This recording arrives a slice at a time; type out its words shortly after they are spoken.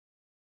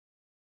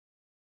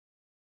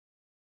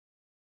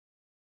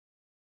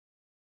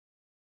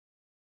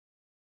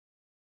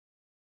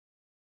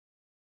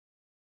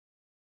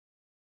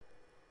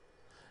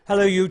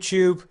Hello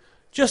YouTube,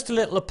 just a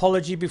little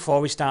apology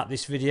before we start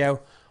this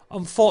video.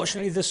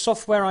 Unfortunately, the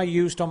software I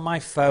used on my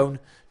phone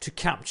to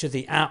capture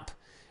the app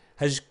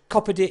has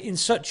copied it in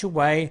such a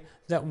way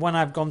that when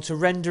I've gone to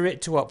render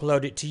it to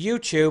upload it to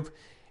YouTube,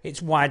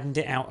 it's widened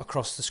it out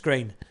across the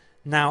screen.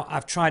 Now,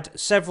 I've tried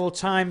several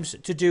times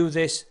to do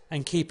this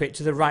and keep it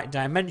to the right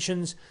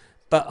dimensions,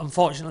 but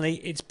unfortunately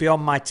it's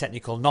beyond my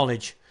technical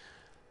knowledge.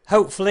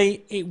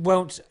 Hopefully it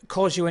won't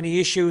cause you any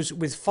issues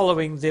with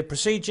following the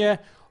procedure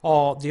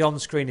or the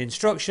on-screen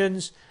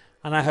instructions,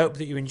 and I hope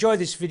that you enjoy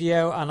this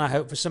video, and I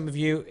hope for some of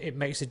you it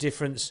makes a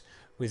difference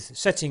with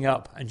setting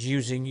up and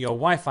using your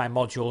Wi-Fi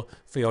module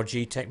for your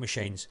GEEETECH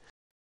machines.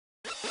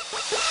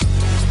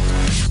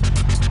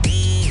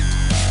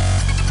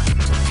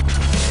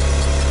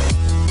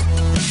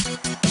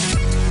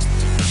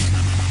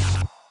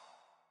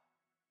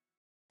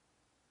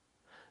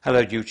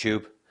 Hello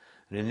YouTube,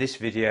 and in this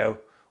video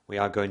we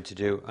are going to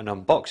do an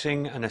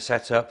unboxing and a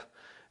setup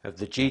of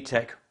the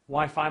GEEETECH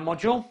Wi-Fi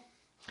module.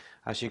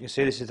 As you can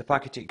see, this is the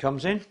packet it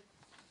comes in.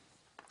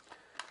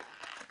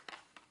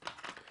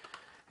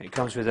 It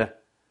comes with a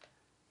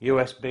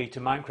USB to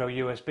micro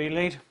USB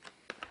lead,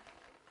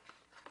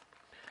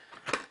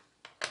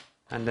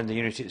 and then the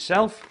unit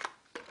itself.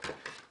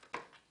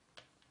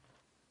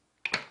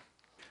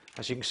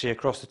 As you can see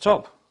across the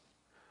top,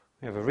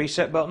 we have a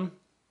reset button,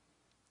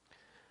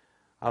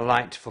 a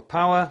light for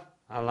power,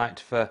 a light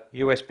for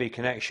USB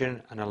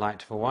connection, and a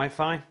light for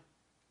Wi-Fi.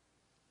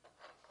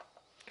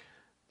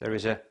 There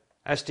is a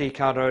SD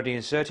card already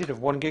inserted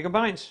of 1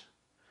 GB,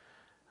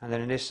 and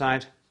then on this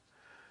side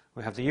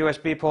we have the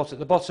USB port at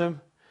the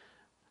bottom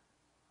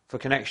for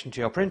connection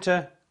to your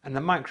printer, and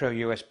the micro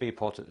USB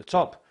port at the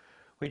top,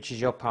 which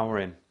is your power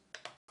in.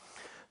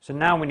 So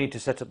now we need to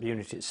set up the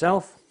unit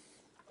itself.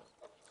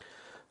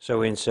 So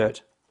we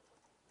insert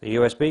the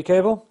USB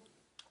cable,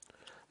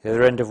 the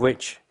other end of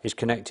which is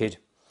connected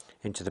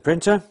into the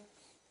printer,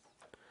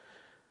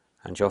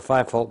 and your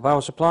 5-volt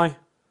power supply,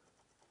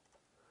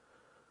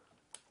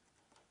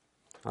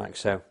 like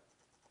so.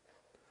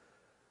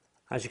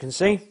 As you can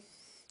see,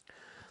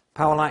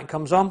 power light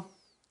comes on.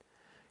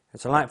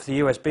 It's a light for the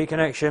USB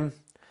connection,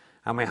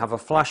 and we have a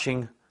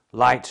flashing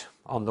light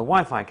on the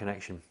Wi-Fi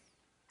connection.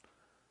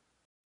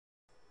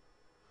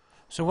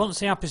 So once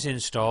the app is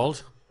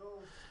installed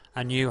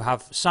and you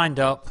have signed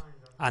up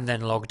and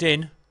then logged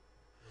in,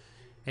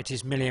 it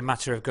is merely a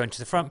matter of going to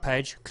the front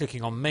page,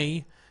 clicking on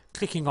Me,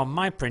 clicking on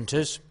My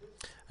Printers,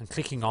 and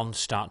clicking on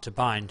Start to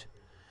Bind.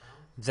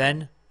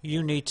 Then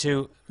you need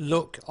to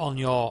look on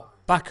your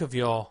back of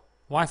your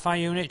Wi-Fi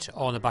unit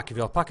or on the back of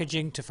your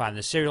packaging to find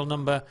the serial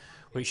number,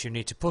 which you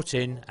need to put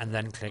in, and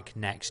then click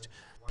Next.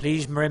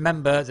 Please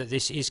remember that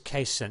this is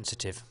case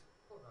sensitive.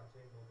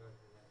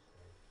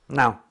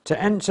 Now,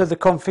 to enter the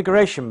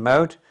configuration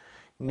mode,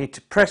 you need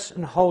to press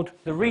and hold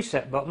the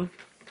reset button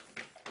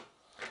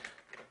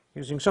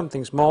using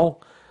something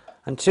small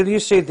until you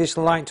see this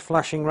light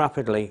flashing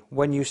rapidly.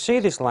 When you see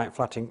this light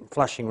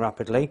flashing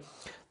rapidly,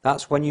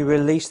 that's when you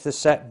release the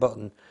set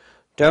button.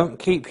 Don't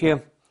keep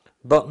your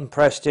button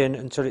pressed in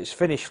until it's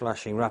finished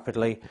flashing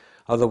rapidly,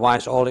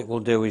 otherwise all it will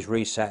do is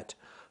reset.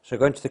 So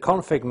go into the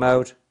config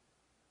mode,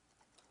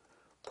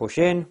 push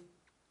in,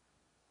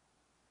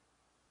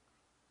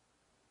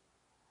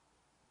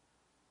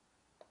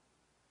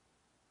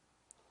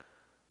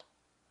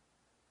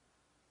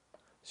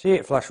 see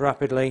it flash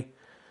rapidly.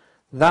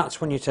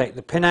 That's when you take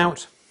the pin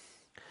out.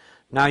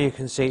 Now you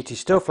can see it is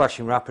still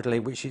flashing rapidly,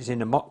 which is in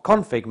the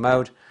config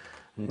mode.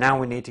 Now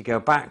we need to go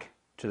back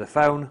to the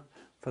phone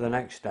for the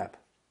next step.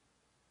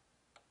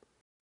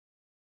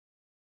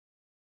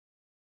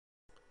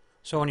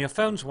 So on your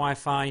phone's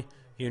Wi-Fi,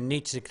 you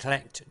need to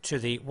connect to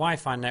the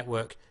Wi-Fi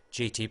network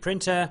GT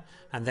printer,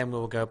 and then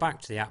we'll go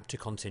back to the app to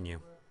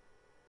continue.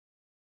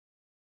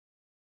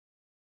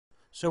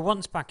 So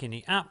once back in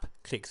the app,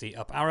 click the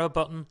up arrow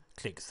button,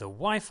 click the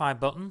Wi-Fi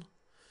button,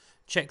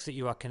 check that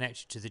you are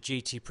connected to the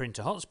GT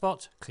printer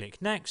hotspot,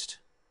 click Next,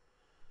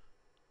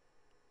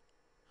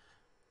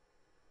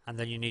 and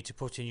then you need to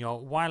put in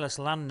your wireless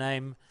LAN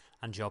name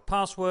and your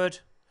password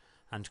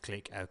and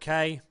click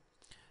OK,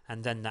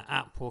 and then the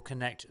app will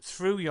connect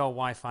through your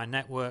Wi-Fi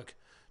network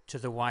to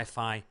the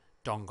Wi-Fi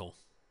dongle.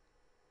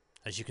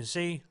 As you can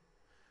see,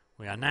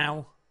 we are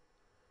now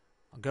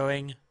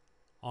going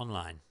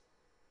online.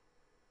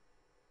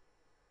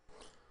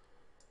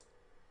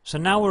 So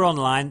now we're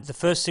online, the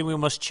first thing we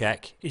must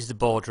check is the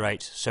baud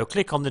rate. So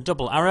click on the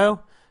double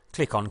arrow,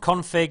 click on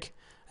config,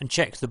 and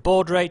check the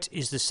baud rate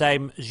is the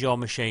same as your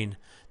machine.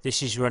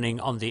 This is running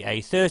on the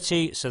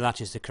A30, so that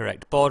is the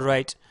correct baud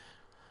rate.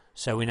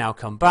 So we now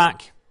come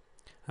back,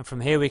 and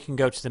from here we can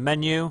go to the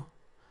menu,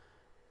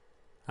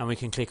 and we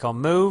can click on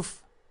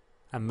move,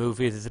 and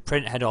move either the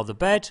print head or the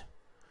bed.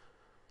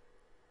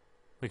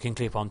 We can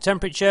click on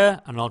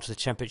temperature, and alter the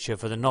temperature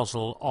for the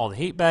nozzle or the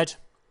heat bed.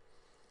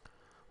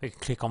 We can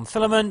click on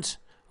filament,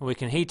 and we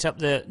can heat up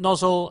the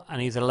nozzle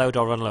and either load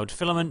or unload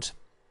filament.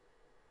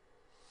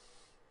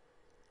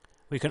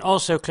 We can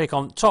also click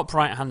on top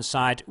right hand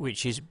side,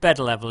 which is bed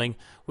leveling,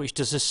 which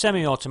does a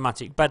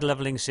semi-automatic bed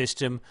leveling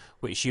system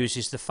which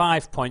uses the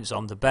 5 points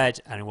on the bed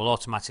and it will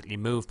automatically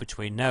move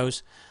between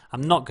those.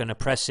 I'm not going to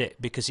press it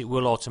because it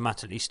will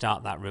automatically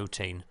start that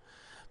routine,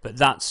 but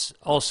that's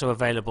also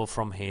available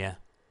from here.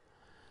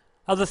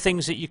 Other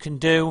things that you can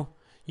do,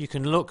 you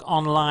can look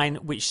online,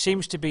 which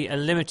seems to be a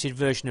limited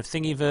version of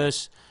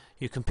Thingiverse.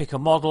 You can pick a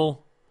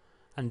model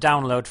and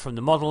download from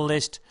the model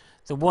list.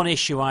 The one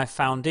issue I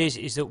found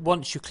is that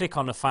once you click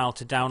on a file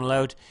to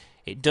download,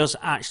 it does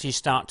actually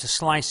start to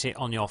slice it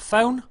on your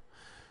phone,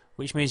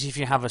 which means if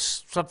you have a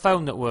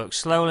phone that works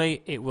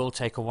slowly, it will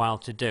take a while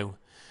to do.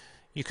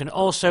 You can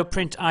also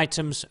print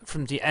items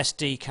from the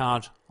SD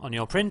card on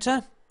your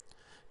printer.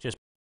 Just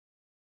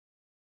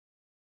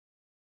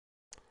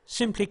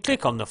simply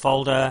click on the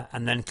folder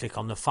and then click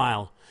on the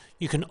file.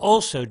 You can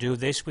also do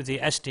this with the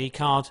SD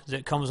card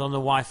that comes on the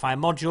Wi-Fi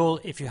module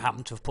if you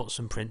happen to have put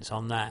some prints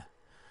on there.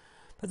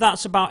 But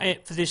that's about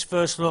it for this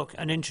first look,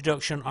 an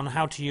introduction on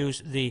how to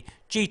use the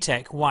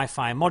GEEETECH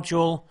Wi-Fi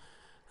module.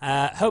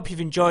 Hope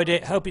you've enjoyed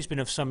it, hope it's been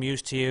of some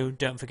use to you.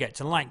 Don't forget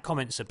to like,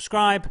 comment,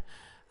 subscribe,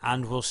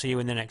 and we'll see you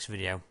in the next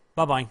video.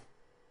 Bye bye.